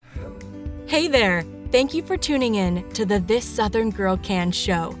Hey there! Thank you for tuning in to the This Southern Girl Can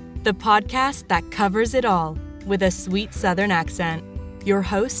show, the podcast that covers it all with a sweet Southern accent. Your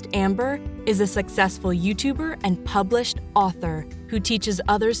host, Amber, is a successful YouTuber and published author who teaches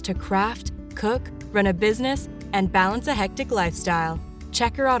others to craft, cook, run a business, and balance a hectic lifestyle.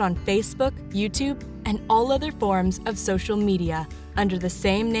 Check her out on Facebook, YouTube, and all other forms of social media under the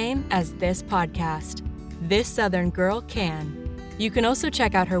same name as this podcast, This Southern Girl Can. You can also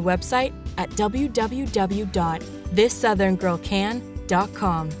check out her website at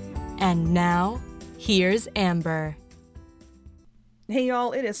www.thissoutherngirlcan.com. And now, here's Amber. Hey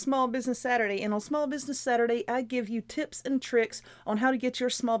y'all, it is Small Business Saturday, and on Small Business Saturday, I give you tips and tricks on how to get your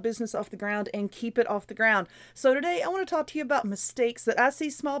small business off the ground and keep it off the ground. So today, I want to talk to you about mistakes that I see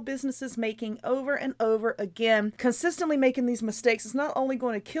small businesses making over and over again. Consistently making these mistakes is not only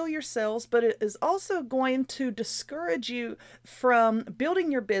going to kill your sales, but it is also going to discourage you from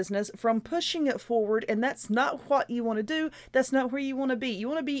building your business, from pushing it forward, and that's not what you want to do. That's not where you want to be. You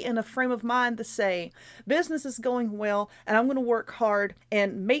want to be in a frame of mind to say, business is going well, and I'm going to work hard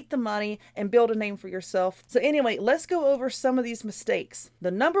and make the money and build a name for yourself. So anyway, let's go over some of these mistakes.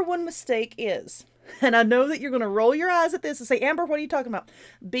 The number one mistake is, and I know that you're going to roll your eyes at this and say, Amber, what are you talking about?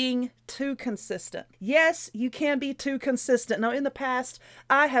 Being too consistent. Yes, you can be too consistent. Now, in the past,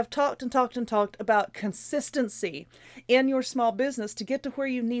 I have talked about consistency in your small business to get to where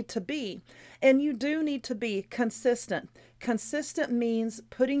you need to be. And you do need to be consistent. Consistent means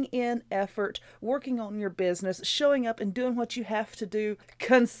putting in effort, working on your business, showing up and doing what you have to do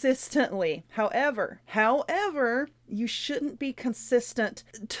consistently. However, you shouldn't be consistent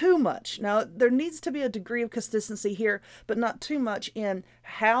too much. Now, there needs to be a degree of consistency here, but not too much in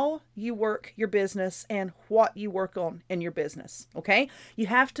how you work your business and what you work on in your business, okay? You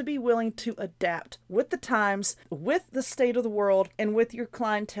have to be willing to adapt with the times, with the state of the world, and with your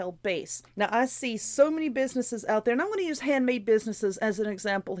clientele base. Now, I see so many businesses out there, and I'm going to use handmade businesses as an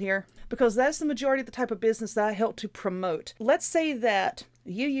example here, because that's the majority of the type of business that I help to promote. Let's say that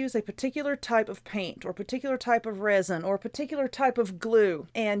you use a particular type of paint or a particular type of resin or a particular type of glue,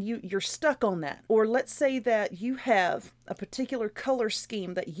 and you're stuck on that. Or let's say that you have a particular color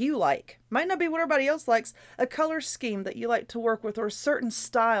scheme that you like. Might not be what everybody else likes, a color scheme that you like to work with, or a certain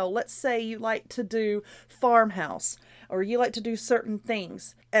style. Let's say you like to do farmhouse, or you like to do certain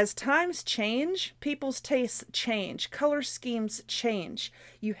things. As times change, people's tastes change, color schemes change.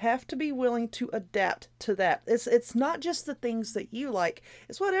 You have to be willing to adapt to that. It's not just the things that you like,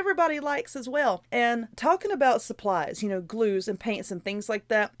 it's what everybody likes as well. And talking about supplies, glues and paints and things like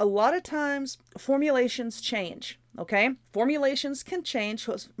that, a lot of times formulations change. Okay? Formulations can change,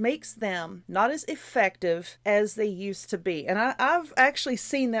 what makes them not as effective as they used to be. And I've actually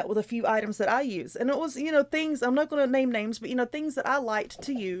seen that with a few items that I use. And it was, things, I'm not going to name names, but, things that I liked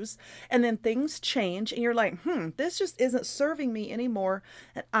to use. And then things change and you're like, this just isn't serving me anymore.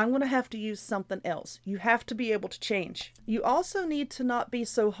 And I'm going to have to use something else. You have to be able to change. You also need to not be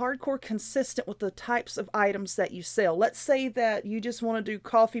so hardcore consistent with the types of items that you sell. Let's say that you just want to do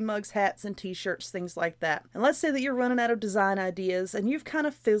coffee mugs, hats, and t-shirts, things like that. And let's say that you're running out of design ideas and you've kind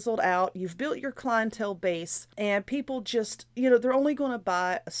of fizzled out, you've built your clientele base, and people just, they're only going to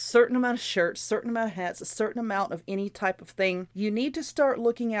buy a certain amount of shirts, certain amount of hats, a certain amount of any type of thing. You need to start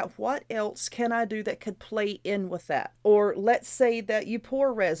looking at what else can I do that could play in with that. Or let's say that you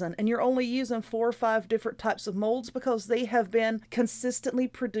pour resin and you're only using 4 or 5 different types of molds because they have been consistently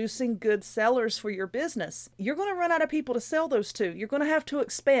producing good sellers for your business. You're going to run out of people to sell those to. You're going to have to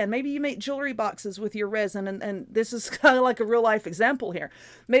expand. Maybe you make jewelry boxes with your resin, and this is kind of like a real life example here.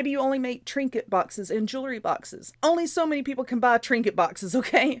 Maybe you only make trinket boxes and jewelry boxes. Only so many people can buy trinket boxes,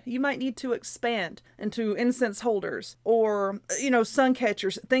 okay? You might need to expand into incense holders or, sun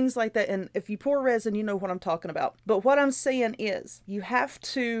catchers, things like that. And if you pour resin, you know what I'm talking about. But what I'm saying is you have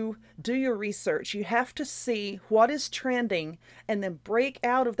to do your research. You have to see what is trending and then break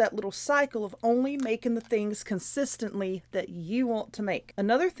out of that little cycle of only making the things consistently that you want to make.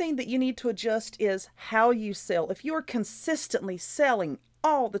 Another thing that you need to adjust is how you sell. If you're consistently selling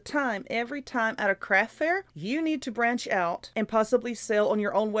all the time, every time at a craft fair, you need to branch out and possibly sell on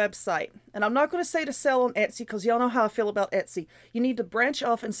your own website. And I'm not going to say to sell on Etsy because y'all know how I feel about Etsy. You need to branch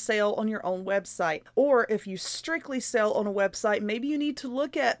off and sell on your own website. Or if you strictly sell on a website, maybe you need to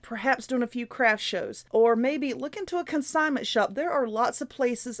look at perhaps doing a few craft shows. Or maybe look into a consignment shop. There are lots of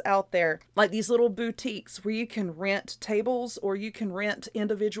places out there, like these little boutiques where you can rent tables or you can rent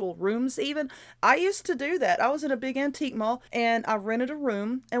individual rooms even. I used to do that. I was in a big antique mall and I rented a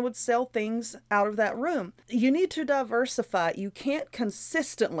room and would sell things out of that room. You need to diversify. You can't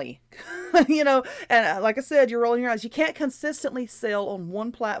consistently And like I said, you're rolling your eyes. You can't consistently sell on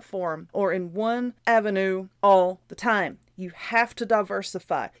one platform or in one avenue all the time. You have to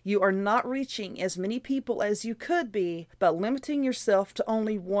diversify. You are not reaching as many people as you could be by limiting yourself to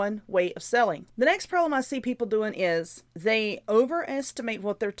only one way of selling. The next problem I see people doing is they overestimate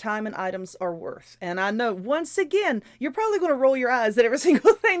what their time and items are worth. And I know, once again, you're probably going to roll your eyes at every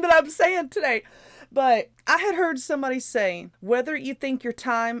single thing that I'm saying today. But I had heard somebody say, whether you think your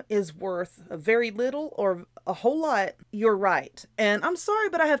time is worth very little or a whole lot, you're right. And I'm sorry,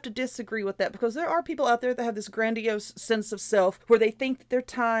 but I have to disagree with that, because there are people out there that have this grandiose sense of self where they think that their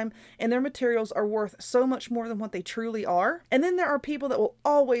time and their materials are worth so much more than what they truly are. And then there are people that will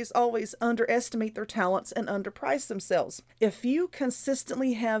always underestimate their talents and underprice themselves. If you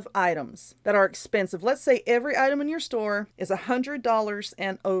consistently have items that are expensive, let's say every item in your store is $100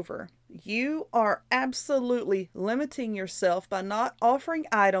 and over, you are absolutely limiting yourself by not offering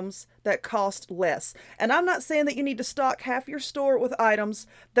items that cost less. And I'm not saying that you need to stock half your store with items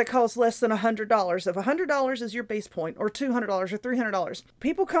that cost less than $100. If $100 is your base point, or $200 or $300,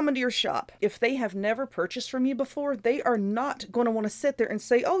 people come into your shop, if they have never purchased from you before, they are not going to want to sit there and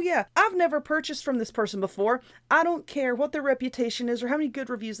say, oh yeah, I've never purchased from this person before. I don't care what their reputation is or how many good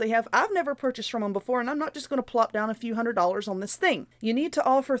reviews they have. I've never purchased from them before, and I'm not just going to plop down a few $100s on this thing. You need to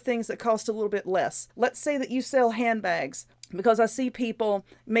offer things that cost a little bit less. Let's say that you sell handbags, because I see people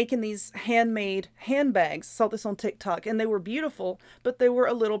making these handmade handbags. Saw this on TikTok, and they were beautiful, but they were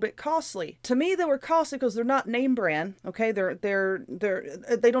a little bit costly. To me, they were costly because they're not name brand. Okay, they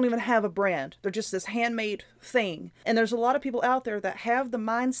don't even have a brand. They're just this handmade thing. And there's a lot of people out there that have the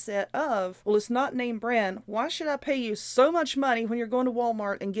mindset of, well, it's not name brand. Why should I pay you so much money when you're going to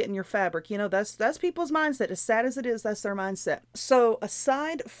Walmart and getting your fabric? That's people's mindset. As sad as it is, that's their mindset. So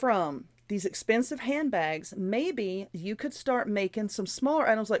aside from these expensive handbags, maybe you could start making some smaller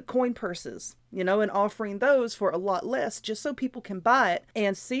items like coin purses, and offering those for a lot less, just so people can buy it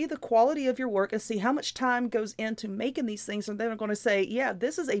and see the quality of your work and see how much time goes into making these things. And they're going to say, yeah,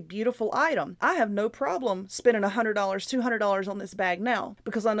 this is a beautiful item. I have no problem spending $100, $200 on this bag now,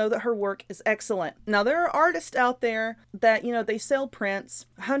 because I know that her work is excellent. Now, there are artists out there that, they sell prints,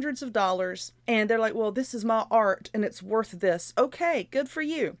 hundreds of dollars, and they're like, well, this is my art and it's worth this. Okay, good for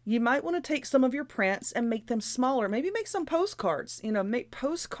you. You might want to take some of your prints and make them smaller. Maybe make some postcards, make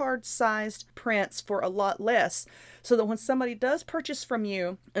postcard sized prints for a lot less, so that when somebody does purchase from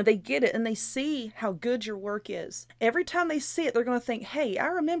you and they get it and they see how good your work is, every time they see it, they're going to think, hey, I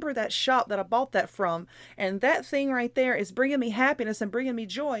remember that shop that I bought that from, and that thing right there is bringing me happiness and bringing me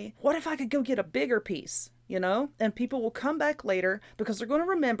joy. What if I could go get a bigger piece? And people will come back later because they're going to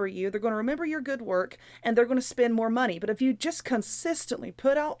remember you, they're going to remember your good work, and they're going to spend more money. But if you just consistently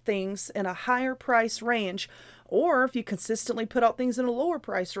put out things in a higher price range, or if you consistently put out things in a lower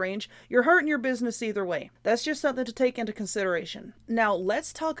price range, you're hurting your business either way. That's just something to take into consideration. Now,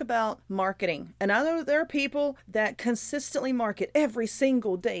 let's talk about marketing. And I know there are people that consistently market every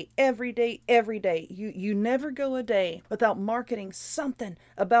single day, every day, every day. You never go a day without marketing something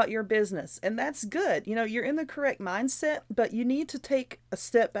about your business. And that's good. You're in the correct mindset, but you need to take a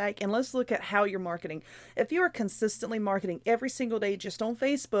step back and let's look at how you're marketing. If you are consistently marketing every single day just on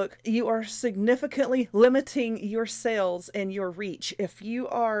Facebook, you are significantly limiting your sales and your reach. If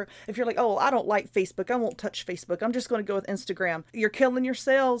you're like, oh, I don't like Facebook, I won't touch Facebook, I'm just going to go with Instagram, you're killing your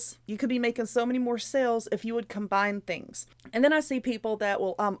sales. You could be making so many more sales if you would combine things. And then I see people that,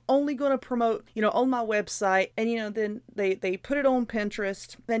 well, I'm only going to promote, on my website, and then they put it on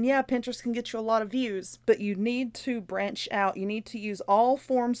Pinterest. And yeah, Pinterest can get you a lot of views, but you need to branch out. You need to use all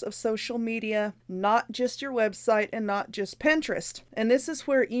forms of social media, not just your website and not just Pinterest. And this is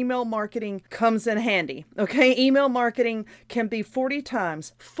where email marketing comes in handy. Okay, email marketing can be 40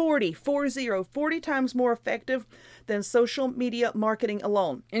 times more effective than social media marketing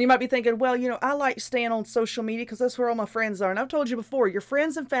alone. And you might be thinking, well, I like staying on social media because that's where all my friends are. And I've told you before, your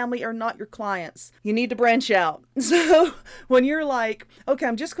friends and family are not your clients. You need to branch out. So when you're like, okay,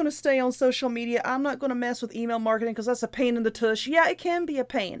 I'm just going to stay on social media, I'm not going to mess with email marketing because that's a pain in the tush. Yeah, it can be a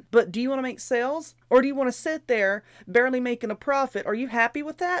pain. But do you want to make sales? Or do you want to sit there barely making a profit? Are you happy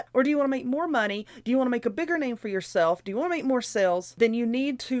with that? Or do you want to make more money? Do you want to make a bigger name for yourself? Do you want to make more sales? Then you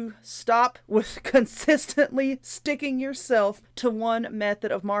need to stop with consistently sticking sticking yourself to one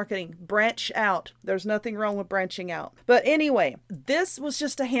method of marketing. Branch out. There's nothing wrong with branching out. But anyway, this was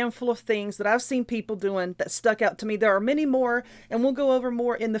just a handful of things that I've seen people doing that stuck out to me. There are many more, and we'll go over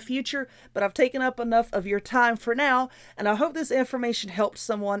more in the future, but I've taken up enough of your time for now, and I hope this information helped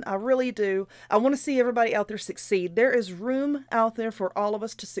someone. I really do. I want to see everybody out there succeed. There is room out there for all of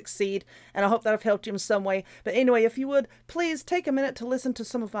us to succeed, and I hope that I've helped you in some way. But anyway, if you would, please take a minute to listen to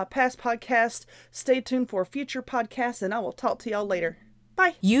some of my past podcasts. Stay tuned for future podcasts, and I will talk to y'all later.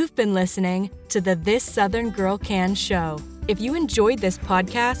 Bye. You've been listening to the This Southern Girl Can show. If you enjoyed this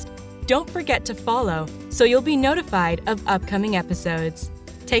podcast, don't forget to follow so you'll be notified of upcoming episodes.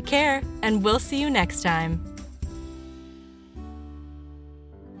 Take care, and we'll see you next time.